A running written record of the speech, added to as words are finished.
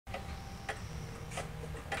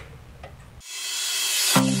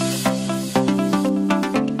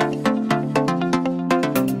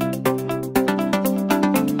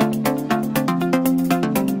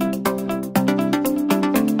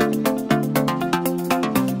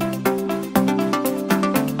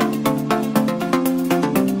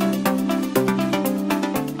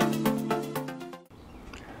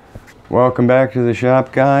Welcome back to the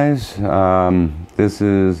shop, guys. This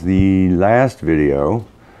is the last video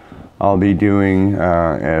I'll be doing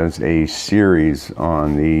as a series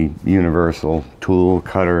on the universal tool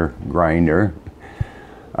cutter grinder.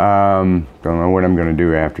 Don't know what I'm going to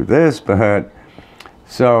do after this, but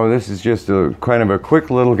so this is just a kind of a quick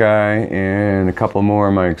little guy and a couple more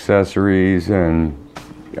of my accessories and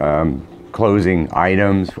closing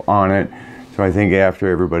items on it. So I think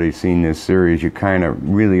after everybody's seen this series, you kind of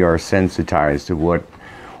really are sensitized to what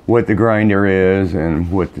the grinder is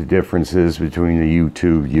and what the difference is between the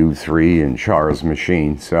U2, U3, and Char's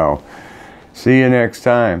machine. So see you next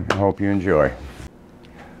time. I hope you enjoy.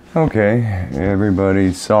 Okay,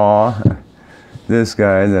 everybody saw this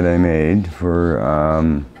guy that I made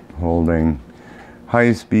for holding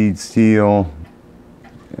high-speed steel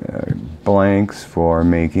blanks for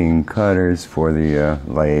making cutters for the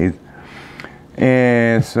lathe.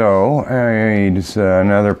 And so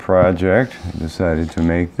another project, I decided to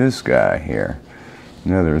make this guy here.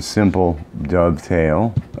 Another simple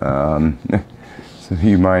dovetail. So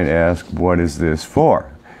you might ask, what is this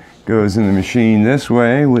for? Goes in the machine this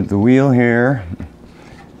way with the wheel here,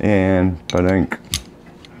 and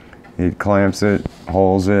it clamps it,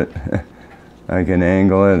 holds it. I can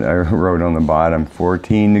angle it. I wrote on the bottom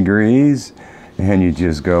 14 degrees, and you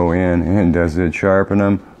just go in, and does it sharpen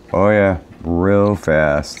them? Oh yeah, real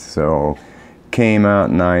fast. So came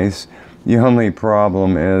out nice. The only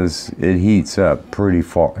problem is it heats up pretty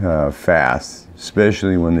fast,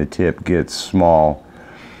 especially when the tip gets small.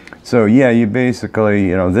 So yeah, you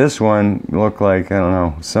basically, this one looked like, I don't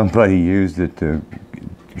know, somebody used it to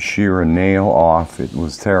shear a nail off. It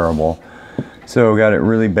was terrible. So got it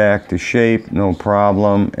really back to shape, no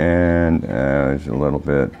problem, and there's a little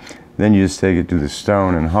bit. Then you just take it to the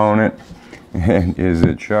stone and hone it. And is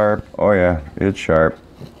it sharp? Oh yeah, it's sharp.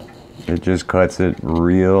 It just cuts it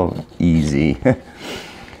real easy.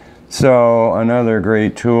 So another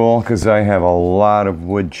great tool, because I have a lot of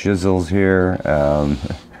wood chisels here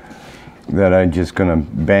that I'm just gonna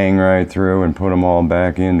bang right through and put them all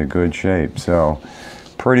back into good shape. So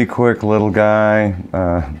pretty quick little guy.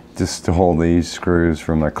 Just stole these screws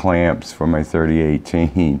from the clamps for my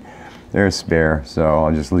 3018. They're spare, so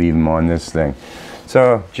I'll just leave them on this thing.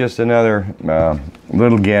 So just another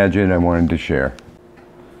little gadget I wanted to share.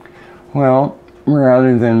 Well,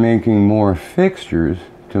 rather than making more fixtures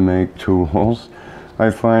to make tools,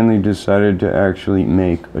 I finally decided to actually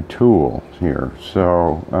make a tool here.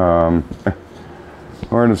 So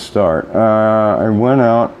where to start? I went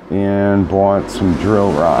out and bought some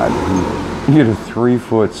drill rod. You get a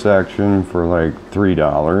 3-foot section for like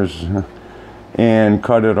 $3. And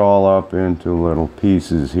cut it all up into little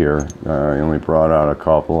pieces here. I only brought out a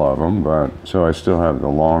couple of them, but so I still have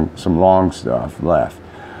some long stuff left.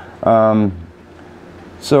 I'm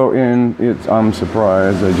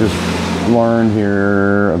surprised. I just learned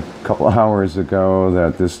here a couple hours ago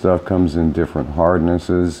that this stuff comes in different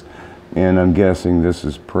hardnesses, and I'm guessing this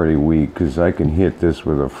is pretty weak because I can hit this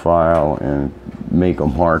with a file and make a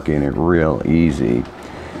mark in it real easy.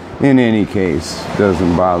 In any case,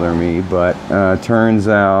 doesn't bother me, but turns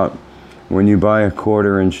out when you buy a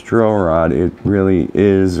 1/4-inch drill rod, it really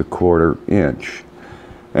is a 1/4 inch.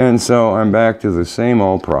 And so I'm back to the same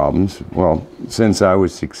old problems. Well, since I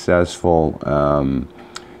was successful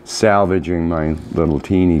salvaging my little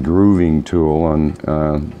teeny grooving tool on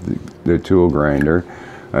the tool grinder,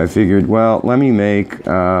 I figured, well, let me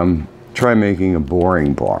try making a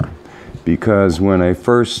boring bar. Because when I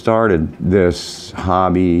first started this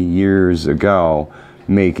hobby years ago,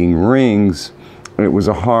 making rings, it was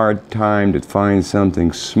a hard time to find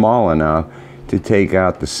something small enough to take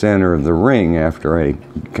out the center of the ring after I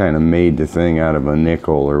kind of made the thing out of a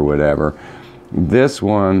nickel or whatever. This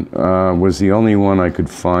one was the only one I could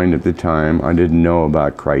find at the time. I didn't know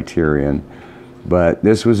about Criterion, but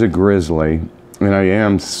this was a Grizzly, and I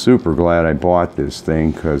am super glad I bought this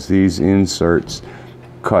thing because these inserts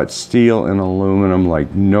cut steel and aluminum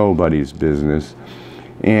like nobody's business.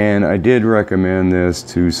 And I did recommend this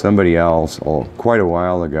to somebody else quite a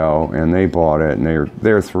while ago, and they bought it, and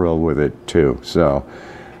they're thrilled with it too. So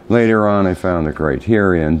later on I found the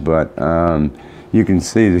Criterion, but you can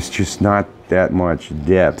see there's just not that much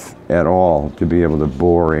depth at all to be able to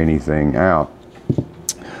bore anything out.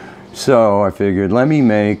 So I figured, let me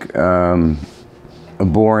make a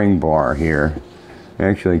boring bar here.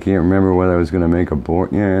 Actually, I can't remember whether I was going to make a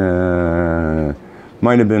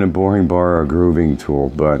might have been a boring bar or a grooving tool,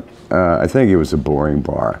 but I think it was a boring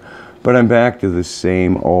bar. But I'm back to the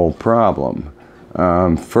same old problem.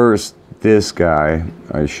 First, this guy,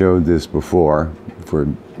 I showed this before for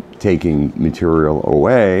taking material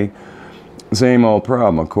away. same old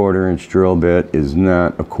problem. A 1/4 inch drill bit is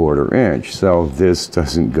not a 1/4 inch, so this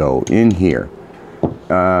doesn't go in here.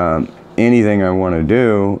 Anything I want to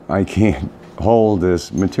do, I can't hold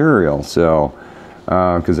this material, so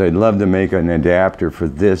because I'd love to make an adapter for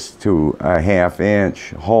this to a 1/2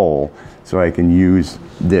 inch hole so I can use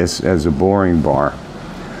this as a boring bar.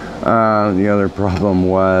 The other problem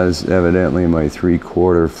was evidently my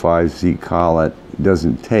 3/4 5Z collet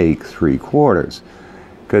doesn't take 3/4,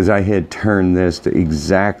 because I had turned this to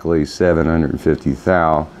exactly 750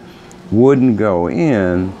 thou. Wouldn't go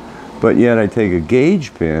in, but yet I take a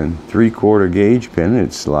gauge pin, 3/4 gauge pin, and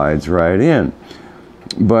it slides right in.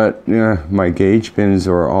 But my gauge pins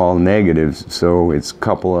are all negatives, so it's a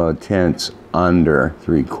couple of tenths under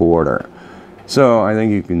 3/4. So I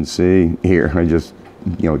think you can see here, I just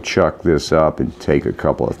chuck this up and take a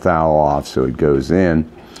couple of thou off so it goes in.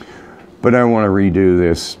 But I want to redo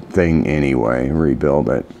this thing anyway, rebuild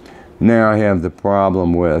it. Now I have the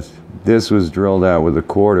problem with, this was drilled out with a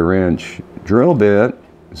 1/4 inch drill bit,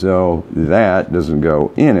 so that doesn't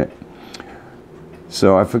go in it.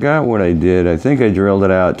 So I forgot what I did. I think I drilled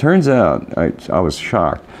it out. Turns out, I was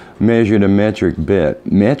shocked. Measured a metric bit.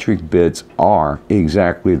 Metric bits are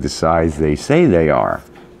exactly the size they say they are.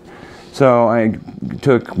 So I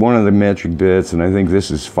took one of the metric bits, and I think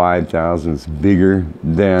this is 5 thousandths bigger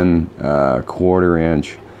than a 1/4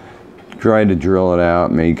 inch. Tried to drill it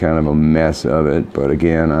out, made kind of a mess of it, but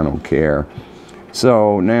again, I don't care.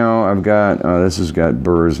 So now I've got, this has got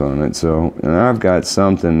burrs on it, so and I've got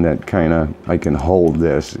something that kind of, I can hold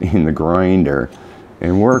this in the grinder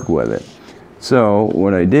and work with it. So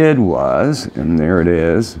what I did was, and there it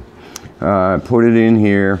is, I put it in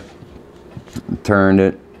here, turned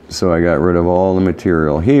it, so I got rid of all the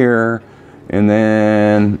material here, and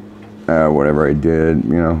then whatever I did,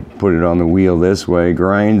 put it on the wheel this way,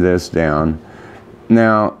 grind this down.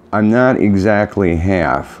 Now, I'm not exactly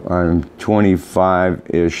half. I'm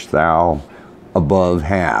 25-ish thou above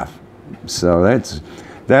half. So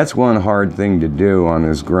that's one hard thing to do on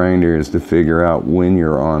this grinder, is to figure out when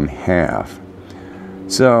you're on half.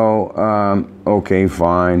 So, okay,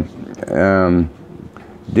 fine.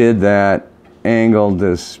 Did that, angled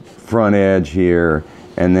this front edge here,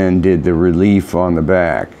 and then did the relief on the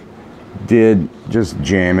back. Did just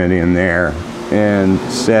jam it in there and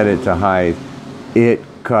set it to height. It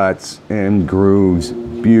cuts and grooves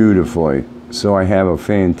beautifully. So I have a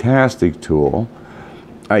fantastic tool.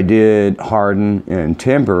 I did harden and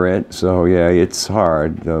temper it, so yeah, it's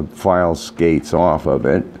hard. The file skates off of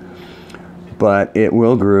it. But it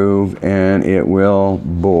will groove and it will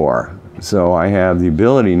bore. So I have the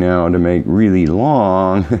ability now to make really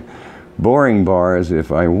long boring bars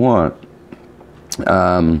if I want.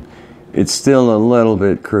 It's still a little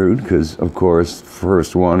bit crude because, of course,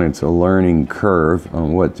 first one, it's a learning curve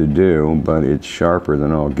on what to do, but it's sharper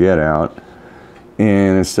than all get out.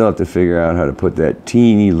 And I still have to figure out how to put that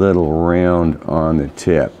teeny little round on the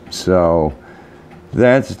tip. So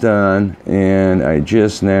that's done, and I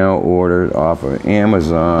just now ordered off of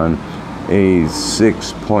Amazon a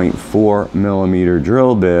 6.4 millimeter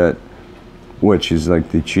drill bit, which is like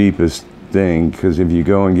the cheapest thing, because if you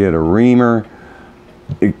go and get a reamer,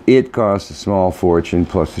 it costs a small fortune,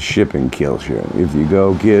 plus the shipping kills you. If you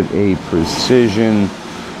go get a precision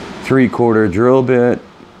 3/4 drill bit,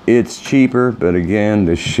 it's cheaper, but again,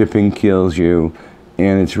 the shipping kills you,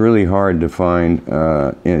 and it's really hard to find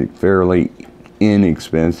a fairly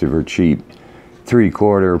inexpensive or cheap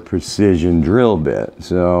 3/4 precision drill bit.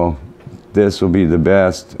 So this will be the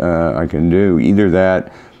best I can do. Either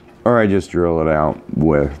that, or I just drill it out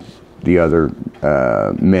with the other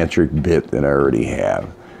metric bit that I already have.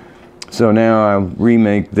 So now I'll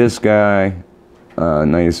remake this guy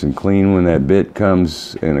nice and clean. When that bit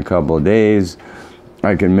comes in a couple of days,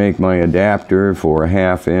 I can make my adapter for a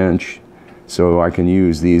 1/2 inch, so I can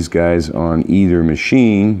use these guys on either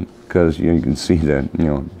machine, because you can see that,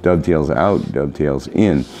 dovetails out, dovetails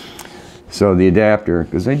in. So the adapter,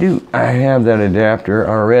 because I have that adapter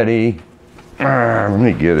already. Let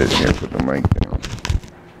me get it here, put the mic down.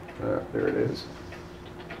 There it is.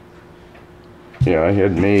 Yeah, I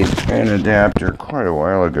had made an adapter quite a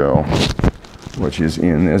while ago, which is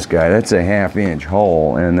in this guy. That's a 1/2 inch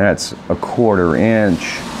hole, and that's a 1/4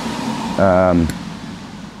 inch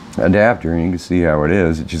adapter, and you can see how it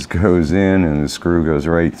is. It just goes in, and the screw goes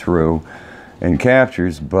right through and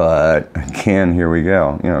captures, but again, here we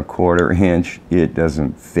go. 1/4 inch, it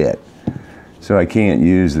doesn't fit. So I can't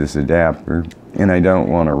use this adapter, and I don't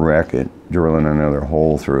want to wreck it drilling another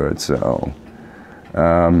hole through it, so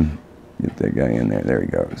get that guy in there. There he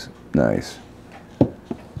goes. Nice.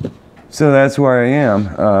 So that's where I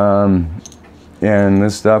am. and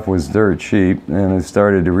this stuff was dirt cheap, and I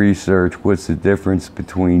started to research what's the difference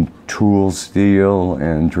between tool steel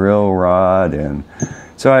and drill rod, and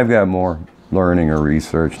so I've got more learning or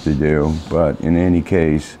research to do, but in any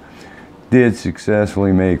case, did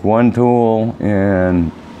successfully make one tool,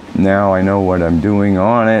 and now I know what I'm doing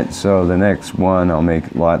on it, so the next one I'll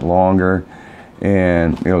make a lot longer,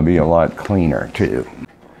 and it'll be a lot cleaner too.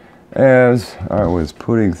 As I was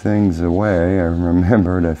putting things away, I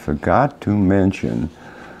remembered I forgot to mention,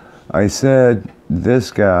 I said this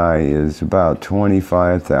guy is about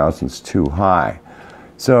 25 thousandths too high.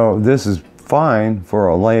 So this is fine for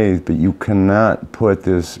a lathe, but you cannot put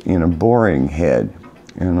this in a boring head,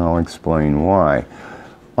 and I'll explain why.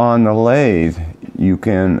 On the lathe, you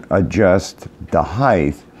can adjust the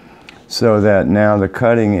height so that now the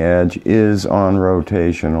cutting edge is on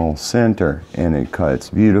rotational center, and it cuts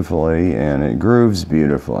beautifully and it grooves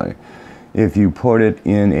beautifully. If you put it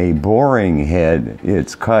in a boring head,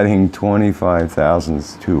 it's cutting 25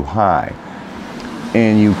 thousandths too high,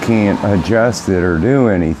 and you can't adjust it or do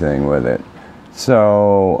anything with it.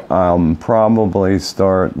 So I'll probably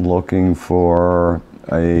start looking for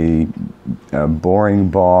a boring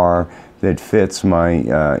bar that fits my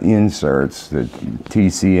inserts, the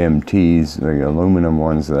TCMTs, the aluminum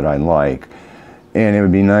ones that I like. And it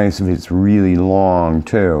would be nice if it's really long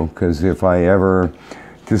too, because if I ever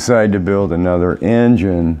decide to build another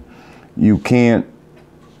engine, you can't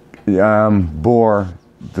bore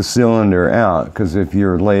the cylinder out, because if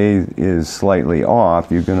your lathe is slightly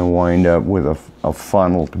off, you're going to wind up with a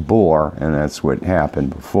funneled bore, and that's what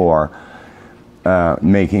happened before.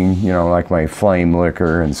 Making, you know, like my flame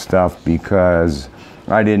liquor and stuff, because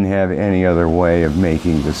I didn't have any other way of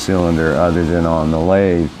making the cylinder other than on the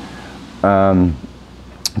lathe,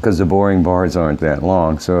 because the boring bars aren't that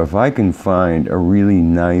long. So if I can find a really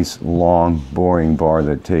nice long boring bar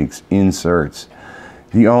that takes inserts,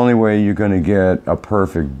 the only way you're going to get a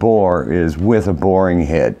perfect bore is with a boring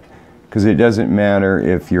head, because it doesn't matter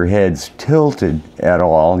if your head's tilted at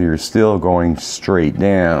all, you're still going straight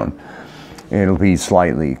down. It'll be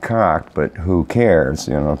slightly cocked, but who cares?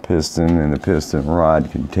 You know, piston and the piston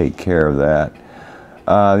rod can take care of that.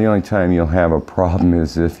 The only time you'll have a problem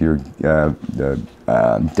is if your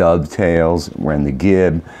dovetails, when the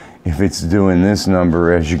gib, if it's doing this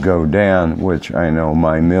number as you go down, which I know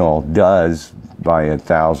my mill does by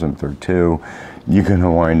 1,000th or 2, you're going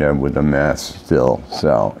to wind up with a mess still,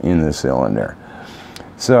 so, in the cylinder.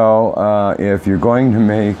 So if you're going to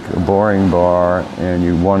make a boring bar and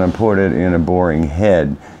you want to put it in a boring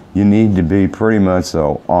head, you need to be pretty much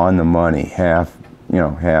so on the money,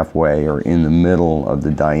 halfway or in the middle of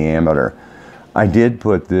the diameter. I did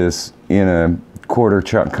put this in a quarter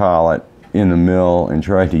chuck collet in the mill and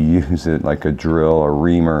tried to use it like a drill or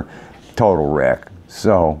reamer, total wreck.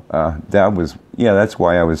 So that's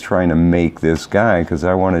why I was trying to make this guy, because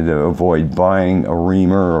I wanted to avoid buying a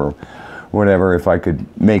reamer or whatever if I could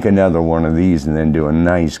make another one of these and then do a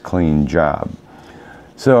nice clean job.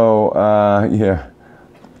 So yeah,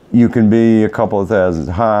 you can be a couple of thousandths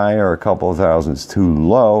high or a couple of thousandths too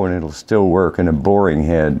low, and it'll still work in a boring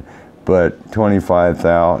head. But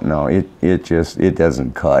 25,000, no, it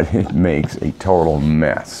doesn't cut. It makes a total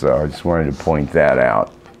mess. So I just wanted to point that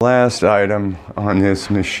out. Last item on this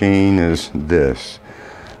machine is this.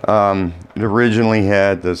 It originally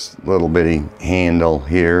had this little bitty handle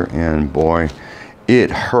here, and boy, it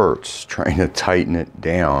hurts trying to tighten it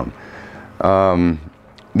down,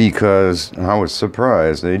 because I was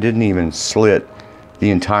surprised they didn't even slit the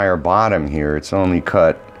entire bottom here. It's only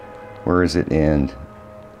cut, where does it end?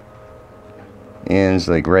 Ends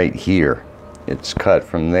like right here. It's cut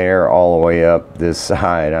from there all the way up this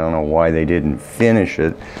side. I don't know why they didn't finish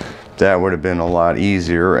it. That would have been a lot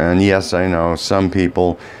easier. And yes, I know some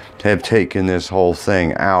people have taken this whole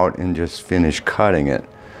thing out and just finished cutting it,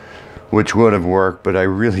 which would have worked, but I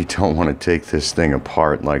really don't want to take this thing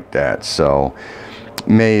apart like that. So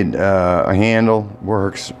made a handle,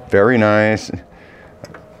 works very nice.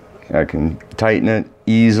 I can tighten it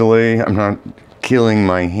easily. I'm not killing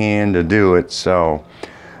my hand to do it. So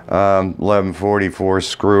 1144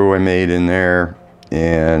 screw I made in there,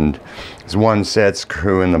 and there's one set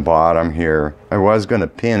screw in the bottom here. I was going to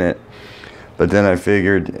pin it, but then I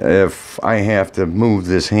figured if I have to move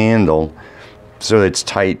this handle so it's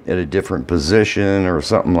tight at a different position or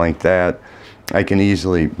something like that, I can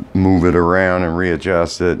easily move it around and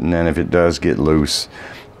readjust it, and then if it does get loose,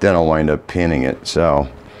 then I'll wind up pinning it. So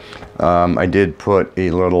I did put a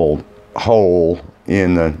little hole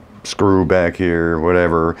in the screw back here,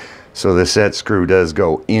 whatever, so the set screw does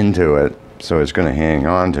go into it, so it's going to hang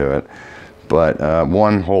on to it. But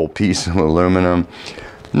one whole piece of aluminum,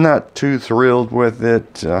 Not too thrilled with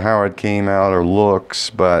it, how it came out or looks,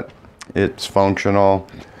 but it's functional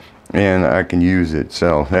and I can use it,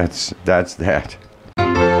 so that's that.